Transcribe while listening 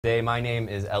Today, my name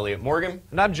is Elliot Morgan.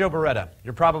 And I'm Joe Beretta.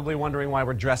 You're probably wondering why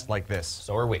we're dressed like this.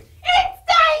 So are we. It's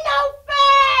Dino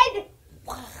Fed!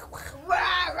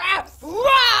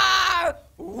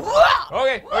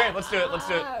 Okay, let's do it.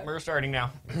 We're starting now.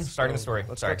 Starting the story.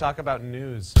 Let's go talk about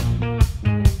news.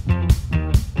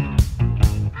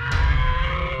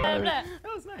 That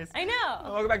was nice. I know.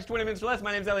 Welcome back to 20 Minutes or Less.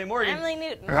 My name's Elliot Morgan. Emily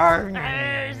Newton. We're not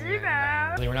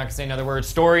going to say another word.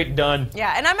 Story done.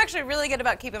 Yeah, and I'm actually really good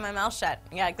about keeping my mouth shut.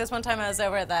 Yeah, like this one time I was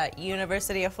over at the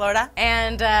University of Florida,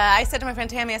 and I said to my friend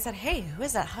Tammy, I said, hey, who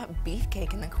is that hot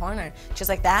beefcake in the corner? She's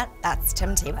like, that's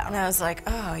Tim Tebow. And I was like,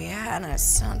 oh, yeah, and I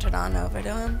sauntered on over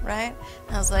to him, right?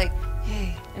 And I was like,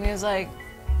 hey, and he was like,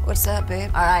 what's up, babe?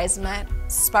 Our eyes met,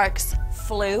 sparks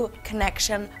flew,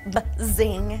 connection,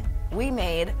 zing. We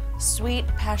made sweet,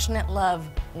 passionate love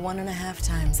 1.5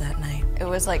 times that night. It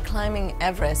was like climbing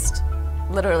Everest,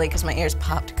 literally, because my ears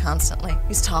popped constantly.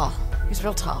 He's tall. He's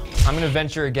real tall. I'm going to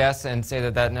venture a guess and say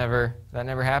that never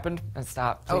happened. And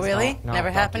stop. Oh, really? No,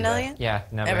 never happened, Elliot? Yeah,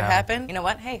 never happened. You know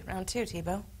what? Hey, round 2,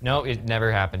 Tebow. No, it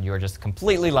never happened. You are just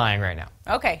completely lying right now.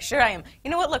 Okay, sure I am.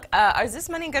 You know what? Look, is this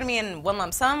money going to be in one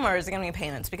lump sum, or is it going to be in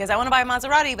payments? Because I want to buy a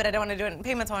Maserati, but I don't want to do it in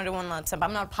payments. I want to do one lump sum.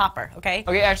 I'm not a pauper, okay?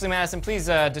 Okay, actually, Madison, please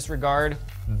disregard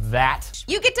that.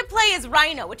 You get to play as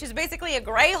Rhino, which is basically a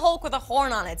gray Hulk with a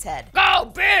horn on its head. Go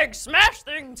big, smash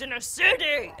things in a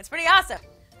city. It's pretty awesome.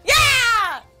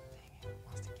 Yeah!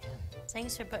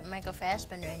 Thanks for putting Michael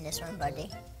Fassbender in this one,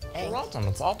 buddy. Hey, You're welcome.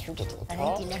 It's all I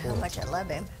think you know how much I love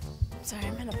him. Sorry,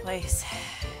 I'm in a place.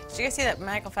 Did you guys see that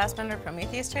Michael Fassbender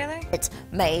Prometheus trailer? It's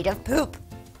made of poop.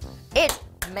 It's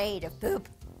made of poop.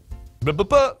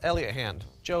 Elliot hand.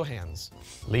 Joe hands.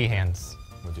 Lee hands.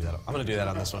 I'm gonna do that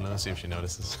on this one and see if she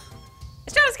notices.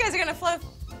 These Jonas guys are gonna flow.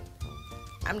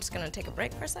 I'm just gonna take a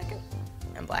break for a second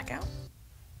and black out.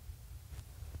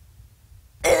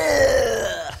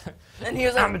 And he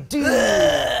was like, I'm a dude.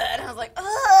 And I was like,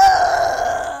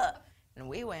 ugh. And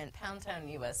we went Pound Town,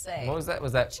 USA. What was that?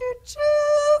 Was that? Choo choo.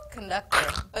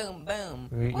 Conductor. Boom boom.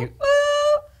 Whoop,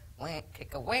 whoop. Wink,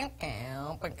 kick a wink.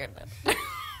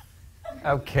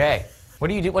 Okay. What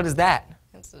do you do? What is that?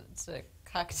 It's a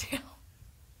cocktail.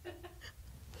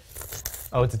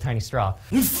 Oh, it's a tiny straw.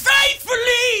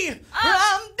 Faithfully,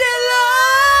 I'm delighted.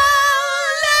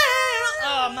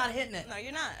 Oh, I'm not hitting it. No,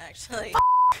 you're not, actually.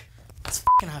 It's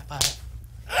fucking high five.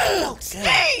 Oh,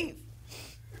 Steve!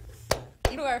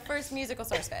 To our first musical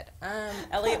Sourcefed.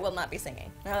 Elliot will not be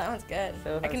singing. No, that one's good.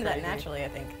 I can do that naturally, I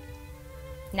think.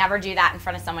 Never do that in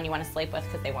front of someone you want to sleep with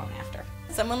because they won't after.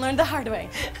 Someone learned the hard way.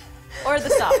 Or the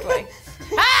soft way.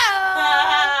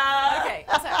 Okay,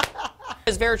 so.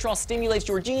 Resveratrol stimulates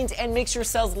your genes and makes your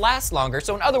cells last longer.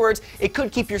 So in other words, it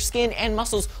could keep your skin and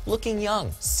muscles looking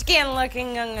young. Skin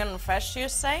looking young and fresh, you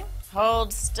say?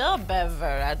 Hold still,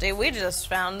 Beverly. We just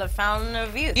found the fountain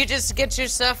of youth. You just get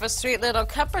yourself a sweet little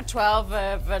cup or 12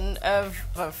 of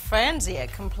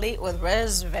Franzia, complete with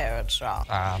resveratrol.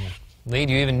 Lee,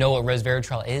 do you even know what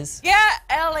resveratrol is? Yeah,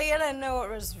 Elliot, I know what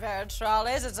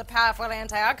resveratrol is. It's a powerful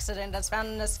antioxidant that's found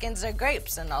in the skins of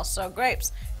grapes, and also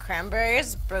grapes.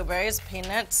 Cranberries, blueberries,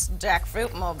 peanuts,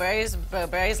 jackfruit, mulberries,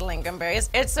 blueberries, lingonberries.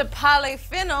 It's a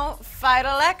polyphenol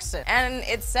phytoalexin, and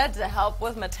it's said to help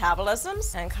with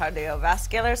metabolisms and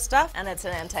cardiovascular stuff, and it's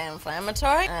an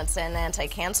anti-inflammatory, and it's an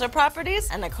anti-cancer properties,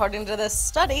 and according to this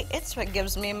study, it's what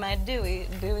gives me my dewy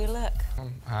look.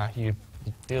 You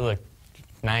do look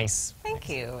nice. Thank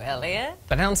you, Elliot.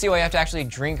 But I don't see why you have to actually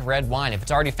drink red wine. If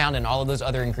it's already found in all of those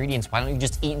other ingredients, why don't you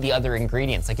just eat the other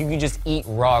ingredients? Like, you can just eat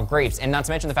raw grapes. And not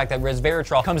to mention the fact that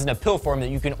resveratrol comes in a pill form that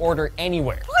you can order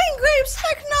anywhere. Plain grapes?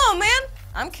 Heck no, man!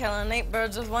 I'm killing 8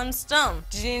 birds with 1 stone.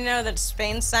 Did you know that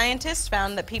Spain scientists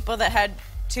found that people that had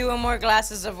 2 or more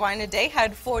glasses of wine a day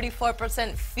had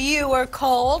 44% fewer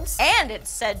colds? And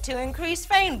it's said to increase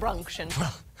vein function.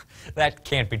 That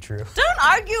can't be true. Don't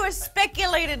argue with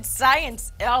speculated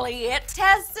science, Elliot.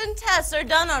 Tests are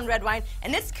done on red wine,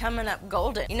 and it's coming up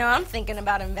golden. You know, I'm thinking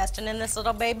about investing in this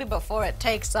little baby before it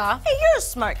takes off. Hey, you're a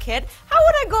smart kid. How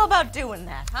would I go about doing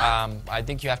that, huh? I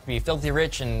think you have to be filthy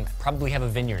rich and probably have a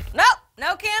vineyard. Nope.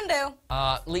 No can do.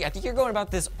 Lee, I think you're going about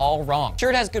this all wrong.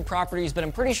 Sure, it has good properties, but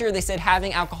I'm pretty sure they said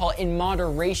having alcohol in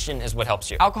moderation is what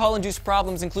helps you. Alcohol-induced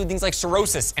problems include things like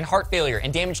cirrhosis and heart failure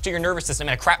and damage to your nervous system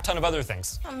and a crap ton of other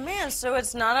things. Oh, man, so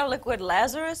it's not a liquid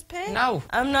Lazarus pig? No.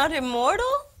 I'm not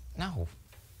immortal? No.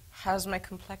 How's my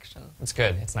complexion? It's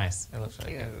good. It's nice. It looks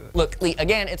really good. Look, Lee,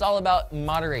 again, it's all about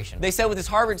moderation. They said with this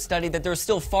Harvard study that there's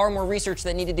still far more research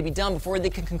that needed to be done before they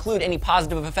can conclude any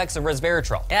positive effects of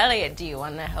resveratrol. Elliot, do you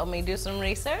want to help me do some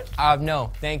research?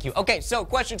 No, thank you. Okay, so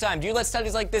question time. Do you let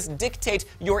studies like this dictate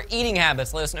your eating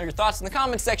habits? Let us know your thoughts in the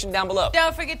comments section down below.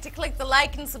 Don't forget to click the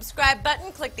like and subscribe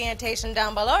button, click the annotation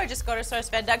down below, or just go to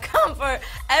sourcefed.com for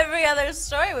every other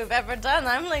story we've ever done.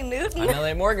 I'm Lee Newton. I'm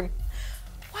Elliot Morgan.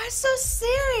 Why so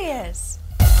serious?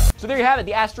 So there you have it.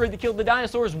 The asteroid that killed the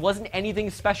dinosaurs wasn't anything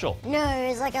special. No,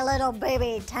 it's like a little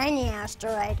baby tiny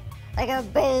asteroid. Like a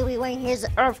baby when his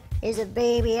Earth is a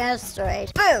baby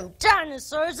asteroid. Boom!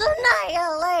 Dinosaurs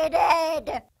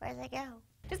annihilated! Where'd they go?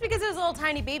 Just because it was a little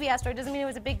tiny baby asteroid doesn't mean it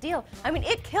was a big deal. I mean,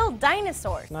 it killed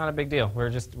dinosaurs. Not a big deal.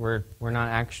 We're not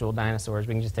actual dinosaurs.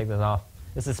 We can just take this off.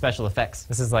 This is special effects.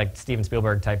 This is like Steven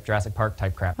Spielberg type, Jurassic Park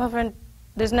type crap. Well, friend,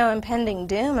 there's no impending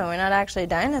doom and we're not actually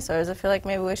dinosaurs. I feel like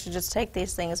maybe we should just take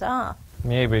these things off.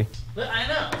 Maybe. I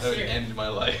know. That would end my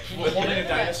life. Holding a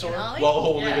dinosaur? While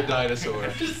holding a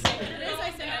dinosaur.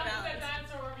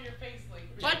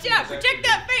 Watch out, protect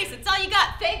that face. That's all you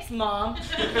got. Thanks, Mom.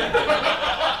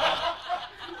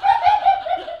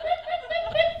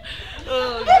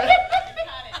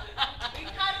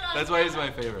 That's why he's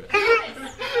my favorite.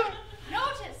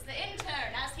 Notice the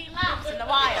intern as he laughs in the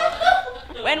wild.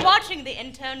 When watching the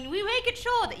intern, we make it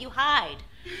sure that you hide.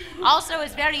 Also,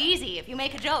 it's very easy if you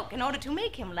make a joke in order to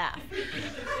make him laugh.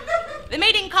 The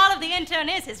mating call of the intern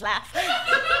is his laugh.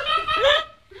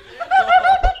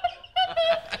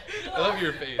 I love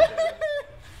your face.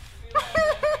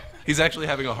 He's actually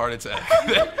having a heart attack.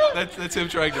 That's him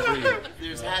trying to breathe.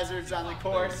 There's hazards on the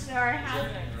course.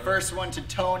 First one to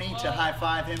Tony to high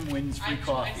five him wins free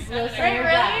coffee. Wait,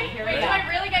 really? Wait, do I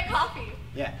really get coffee?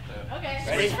 Yeah. Okay.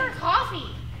 Ready? For coffee.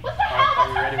 What the hell? Are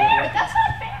you ready with me? That's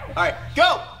not fair. All right,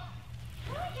 go!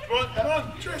 Come on,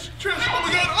 Trish, oh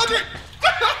my God, Audrey!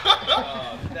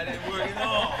 That didn't work at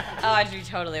all. Audrey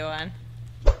totally won.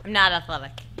 I'm not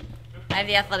athletic. I have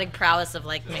the athletic prowess of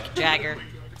like Mick Jagger.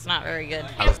 It's not very good.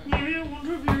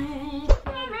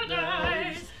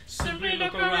 Simply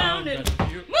look around and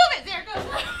Move it. There it goes.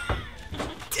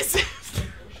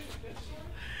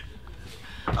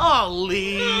 Oh,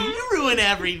 Lee, you ruin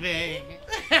everything.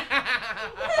 Get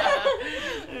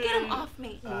him off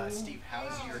me. Steve,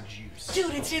 how's your juice?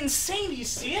 Dude, it's insane. Do you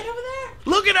see it over there?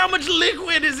 Look at how much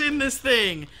liquid is in this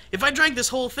thing. If I drank this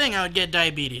whole thing, I would get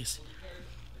diabetes.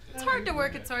 It's hard to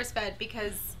work at Sourcefed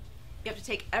because you have to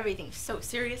take everything so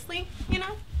seriously, you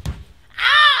know?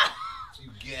 Ah! You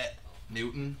get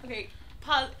Newton. Okay,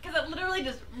 pause, because it literally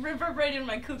just reverberated in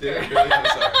my cooker. Dude, really, I'm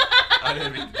sorry.